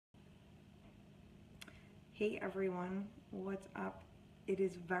Hey everyone, what's up? It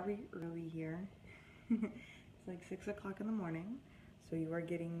is very early here. It's like 6 o'clock in the morning, so you are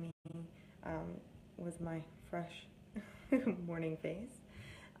getting me um, with my fresh morning face.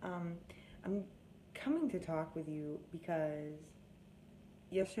 Um, I'm coming to talk with you because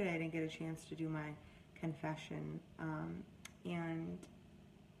yesterday I didn't get a chance to do my confession, and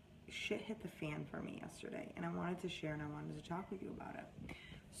shit hit the fan for me yesterday, and I wanted to share and I wanted to talk with you about it.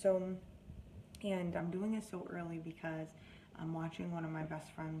 So, and I'm doing it so early because I'm watching one of my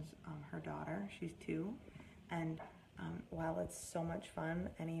best friends, her daughter, she's 2, and while it's so much fun,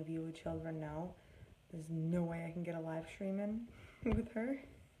 any of you with children know, there's no way I can get a live stream in with her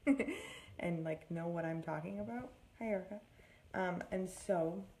and like know what I'm talking about. Hi Erica. And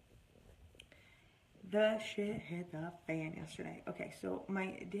so the shit hit the fan yesterday. Okay, so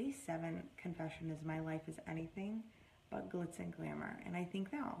my day 7 confession is my life is anything but glitz and glamour. And I think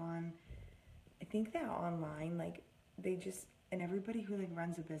that online, like, they just, and everybody who like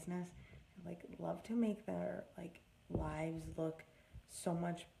runs a business, like, love to make their like lives look so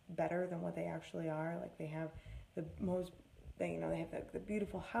much better than what they actually are. Like, they have the most, they have the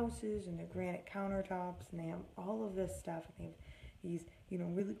beautiful houses and the granite countertops, and they have all of this stuff, and they have these,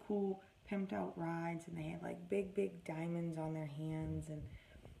 really cool pimped out rides, and they have like big diamonds on their hands, and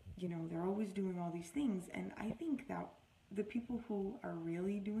they're always doing all these things. And I think that the people who are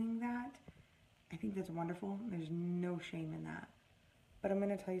really doing that, I think that's wonderful. There's no shame in that. But I'm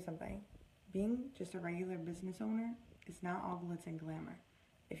going to tell you something. Being just a regular business owner is not all glitz and glamour.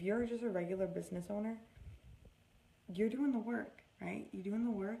 If you're just a regular business owner, you're doing the work, right? You're doing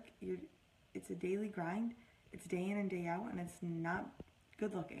the work. It's a daily grind. It's day in and day out, and it's not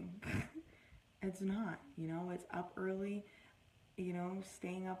good looking. It's not, it's up early,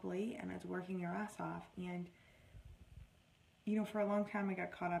 staying up late, and it's working your ass off. And for a long time I got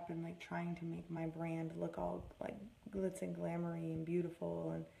caught up in like trying to make my brand look all like glitz and glamoury and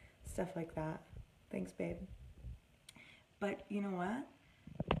beautiful and stuff like that. Thanks, babe. But you know what?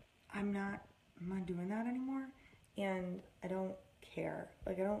 I'm not doing that anymore, and I don't care.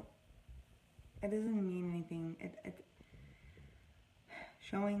 Like, it doesn't mean anything.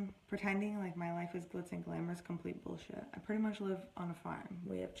 Pretending like my life is glitz and glamour is complete bullshit. I pretty much live on a farm.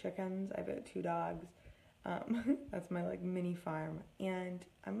 We have chickens. I've got 2 dogs. That's my like mini farm, and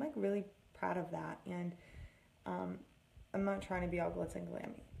I'm like really proud of that. And I'm not trying to be all glitz and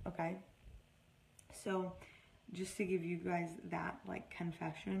glammy, okay? So just to give you guys that like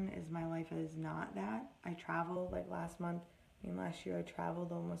confession, is my life is not that. I travel like last year I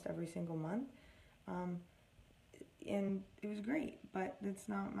traveled almost every single month, and it was great, but it's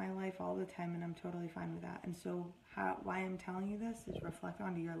not my life all the time, and I'm totally fine with that. And so why I'm telling you this is reflect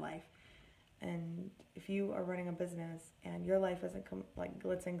onto your life. And if you are running a business and your life isn't like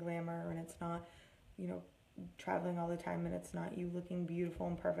glitz and glamour, and it's not, traveling all the time, and it's not you looking beautiful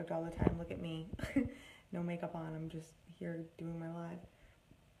and perfect all the time. Look at me. No makeup on. I'm just here doing my live.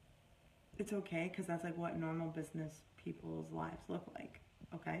 It's okay, because that's like what normal business people's lives look like.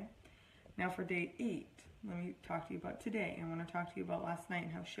 Okay? Now for day 8, let me talk to you about today. I want to talk to you about last night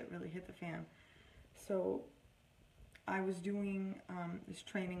and how shit really hit the fan. So I was doing this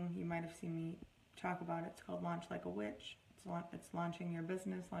training. You might have seen me talk about it. It's called Launch Like a Witch. It's launching your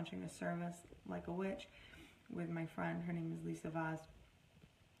business, launching a service like a witch, with my friend. Her name is Lisa Vaz.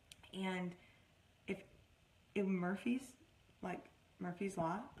 And if Murphy's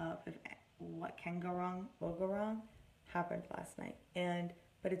law of if what can go wrong will go wrong happened last night.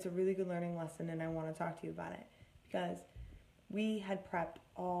 But it's a really good learning lesson, and I want to talk to you about it because we had prepped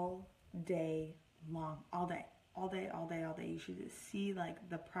all day long, all day. You should see like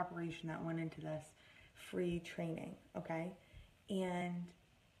the preparation that went into this free training, okay? And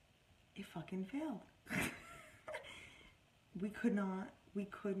it fucking failed. we could not we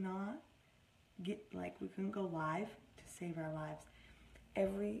couldn't go live to save our lives.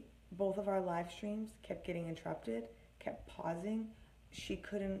 Both of our live streams kept getting interrupted, kept pausing. She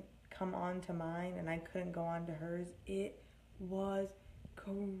couldn't come on to mine, and I couldn't go on to hers. It was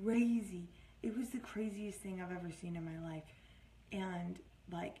crazy. It was the craziest thing I've ever seen in my life. And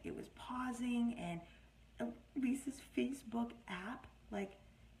like, it was pausing, and Lisa's Facebook app like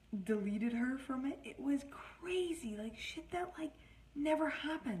deleted her from it. It was crazy, like shit that like never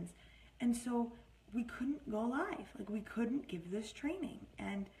happens. And so we couldn't go live. Like, we couldn't give this training.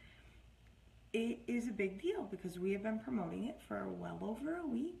 And it is a big deal because we have been promoting it for well over a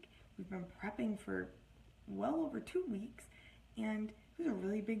week. We've been prepping for well over 2 weeks, and it was a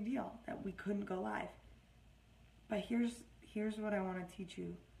really big deal that we couldn't go live. But here's what I want to teach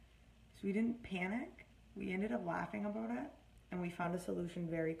you. So we didn't panic. We ended up laughing about it, and we found a solution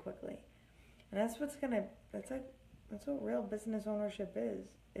very quickly. And that's what real business ownership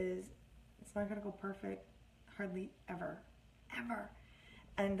is it's not gonna go perfect hardly ever. Ever.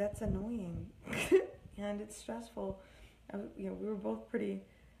 And that's annoying. And it's stressful. We were both pretty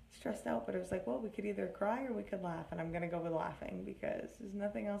stressed out, but it was like, well, we could either cry or we could laugh, and I'm gonna go with laughing because there's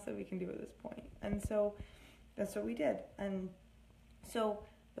nothing else that we can do at this point. And so that's what we did. And so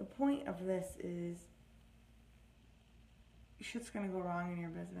the point of this is shit's gonna go wrong in your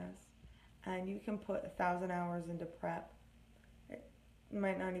business, and you can put 1,000 hours into prep. It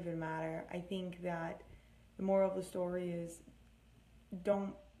might not even matter. I think that the moral of the story is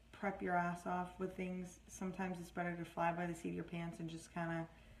don't prep your ass off with things. Sometimes it's better to fly by the seat of your pants and just kind of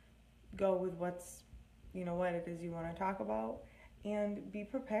go with what it is you want to talk about, and be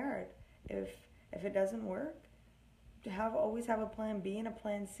prepared. If it doesn't work, always have a plan B and a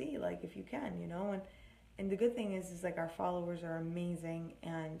plan C, like if you can, and the good thing is like our followers are amazing,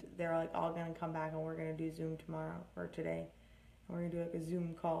 and they're like all gonna come back, and we're gonna do Zoom tomorrow or today, and we're gonna do like a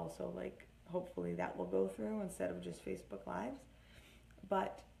Zoom call, so like hopefully that will go through instead of just Facebook Lives.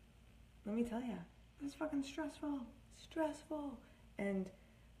 But let me tell you, it was fucking stressful, and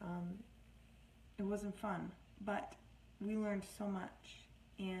it wasn't fun, but we learned so much,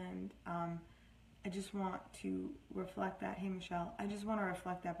 and I just want to reflect that. Hey, Michelle, I just want to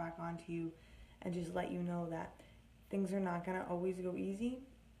reflect that back onto you and just let you know that things are not going to always go easy.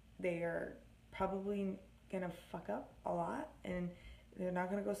 They are probably going to fuck up a lot, and they're not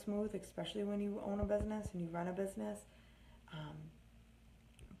going to go smooth, especially when you own a business and you run a business.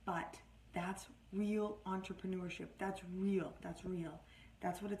 But that's real entrepreneurship. That's real.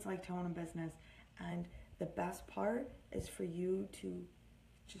 That's what it's like to own a business. And the best part is for you to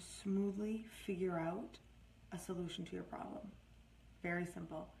just smoothly figure out a solution to your problem. Very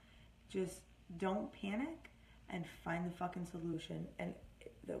simple. Just don't panic and find the fucking solution. And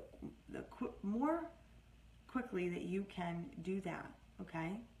more quickly that you can do that,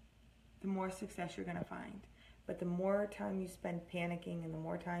 okay, the more success you're going to find. But the more time you spend panicking and the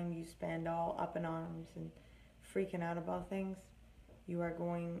more time you spend all up in arms and freaking out about things,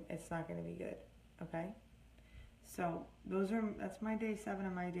 it's not going to be good, okay? So that's my day 7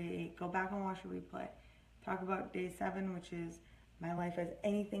 and my day 8. Go back and watch a replay. Talk about day 7, which is my life as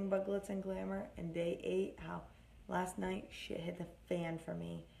anything but glitz and glamour, and day 8, how last night shit hit the fan for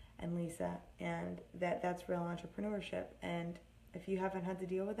me and Lisa, and that's real entrepreneurship. And if you haven't had to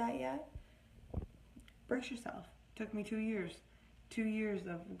deal with that yet, brace yourself. It took me 2 years. 2 years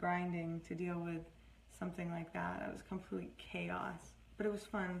of grinding to deal with something like that. It was complete chaos. But it was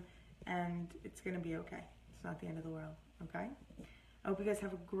fun, and it's going to be okay. It's not the end of the world, okay? I hope you guys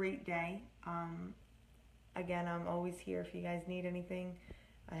have a great day. Again, I'm always here if you guys need anything.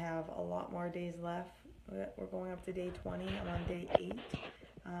 I have a lot more days left. We're going up to day 20. I'm on day 8.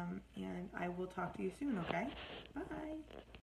 And I will talk to you soon, okay? Bye.